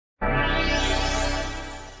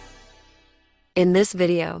In this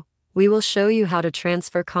video, we will show you how to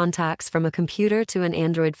transfer contacts from a computer to an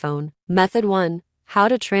Android phone. Method 1. How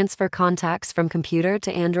to transfer contacts from computer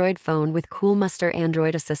to Android phone with Coolmuster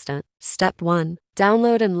Android Assistant. Step 1.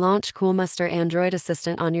 Download and launch Coolmuster Android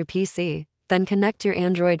Assistant on your PC, then connect your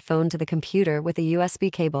Android phone to the computer with a USB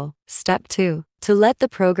cable. Step 2. To let the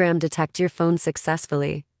program detect your phone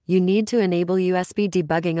successfully, you need to enable USB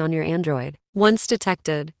debugging on your Android. Once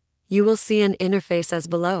detected, you will see an interface as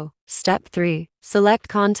below. Step 3. Select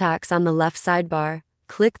Contacts on the left sidebar,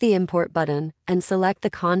 click the Import button, and select the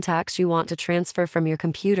contacts you want to transfer from your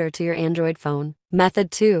computer to your Android phone. Method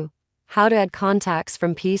 2. How to add contacts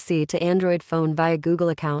from PC to Android phone via Google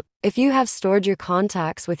account. If you have stored your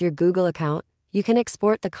contacts with your Google account, you can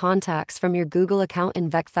export the contacts from your Google account in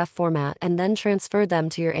VecFF format and then transfer them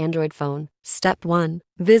to your Android phone. Step 1.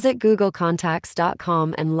 Visit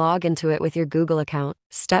googlecontacts.com and log into it with your Google account.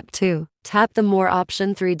 Step 2. Tap the More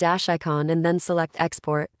option 3- icon and then select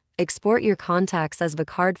Export. Export your contacts as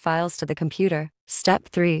VCard files to the computer. Step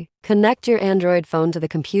 3. Connect your Android phone to the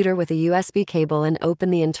computer with a USB cable and open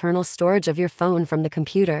the internal storage of your phone from the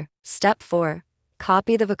computer. Step 4.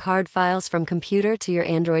 Copy the VCard files from computer to your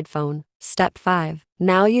Android phone. Step 5.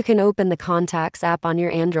 Now you can open the Contacts app on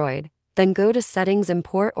your Android. Then go to Settings,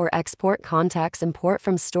 Import or Export Contacts. Import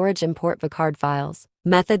from Storage. Import VCard files.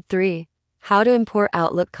 Method 3. How to import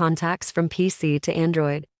Outlook contacts from PC to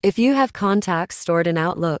Android. If you have contacts stored in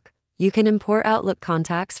Outlook, you can import Outlook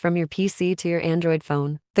contacts from your PC to your Android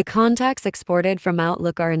phone. The contacts exported from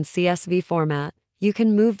Outlook are in CSV format. You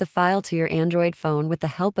can move the file to your Android phone with the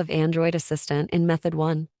help of Android Assistant in Method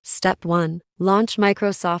 1. Step 1. Launch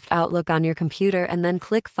Microsoft Outlook on your computer and then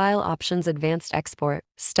click File Options Advanced Export.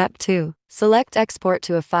 Step 2. Select Export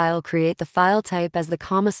to a file. Create the file type as the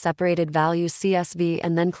comma-separated value CSV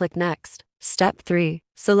and then click Next. Step 3.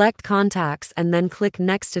 Select Contacts and then click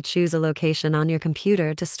Next to choose a location on your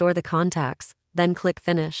computer to store the contacts. Then click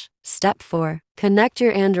Finish. Step 4. Connect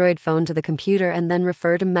your Android phone to the computer and then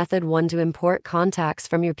refer to Method 1 to import contacts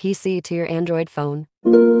from your PC to your Android phone.